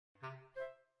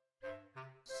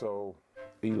So,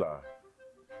 Eli.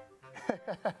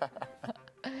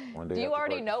 Do you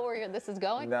already know where this is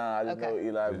going? Nah, I just know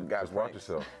Eli got Just watch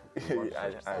yourself.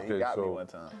 He got me one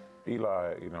time.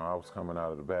 Eli, I was coming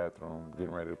out of the bathroom,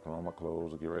 getting ready to put on my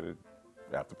clothes, get ready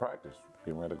after practice,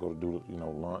 getting ready to go to do,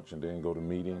 lunch and then go to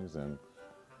meetings and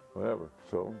whatever.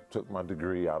 So took my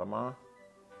degree out of my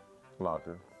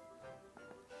locker,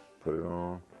 put it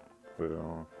on.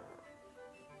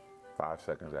 5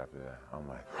 seconds after that, I'm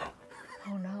like,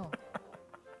 oh no.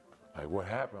 Like, what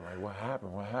happened? What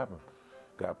happened?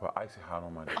 Got to put icy hot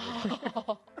on my degree.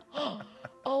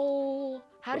 Oh,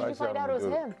 how did you find out it was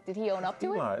him? Did he own up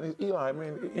to it? Eli, I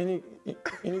mean,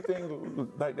 anything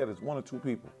like that is one or two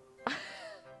people.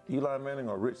 Eli Manning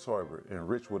or Rich Sorbert, and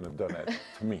Rich wouldn't have done that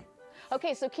to me.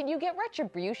 Okay, so can you get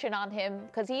retribution on him?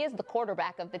 Because he is the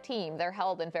quarterback of the team. They're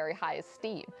held in very high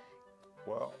esteem.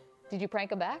 Well, did you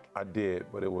prank him back? I did,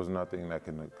 but it was nothing that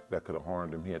could have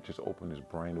harmed him. He had just opened his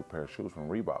brand new pair of shoes from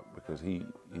Reebok because he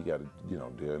got a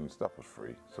deal and stuff was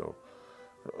free. So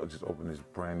I just opened his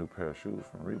brand new pair of shoes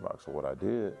from Reebok. So what I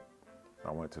did,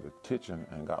 I went to the kitchen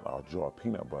and got a jar of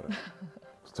peanut butter,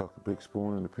 stuck a big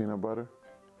spoon in the peanut butter,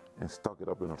 and stuck it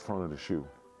up in the front of the shoe.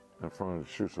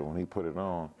 So when he put it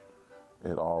on,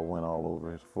 it all went all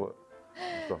over his foot.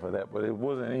 And stuff like that, but it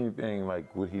wasn't anything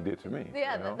like what he did to me.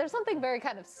 Yeah, there's something very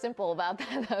kind of simple about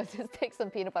that, though. Just take some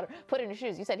peanut butter, put it in your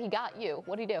shoes. You said he got you.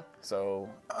 What did he do? So,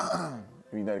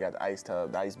 you got the ice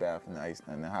tub, the ice bath,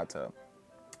 and the hot tub.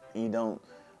 You don't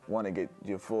want to get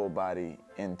your full body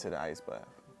into the ice bath,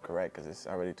 correct? Because it's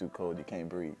already too cold. You can't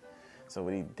breathe. So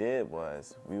what he did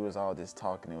was, we was all just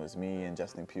talking. It was me and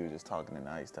Justin Pugh just talking in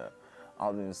the ice tub. All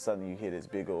of a sudden, you hear this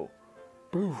big old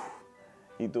boof.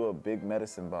 He threw a big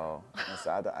medicine ball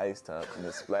inside the ice tub and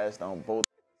it splashed on both.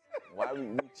 Why we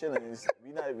chilling?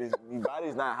 Your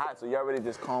body's not hot, so you already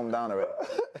just calmed down already.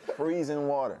 Freezing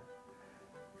water.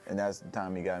 And that's the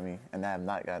time he got me, and I have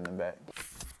not gotten him back.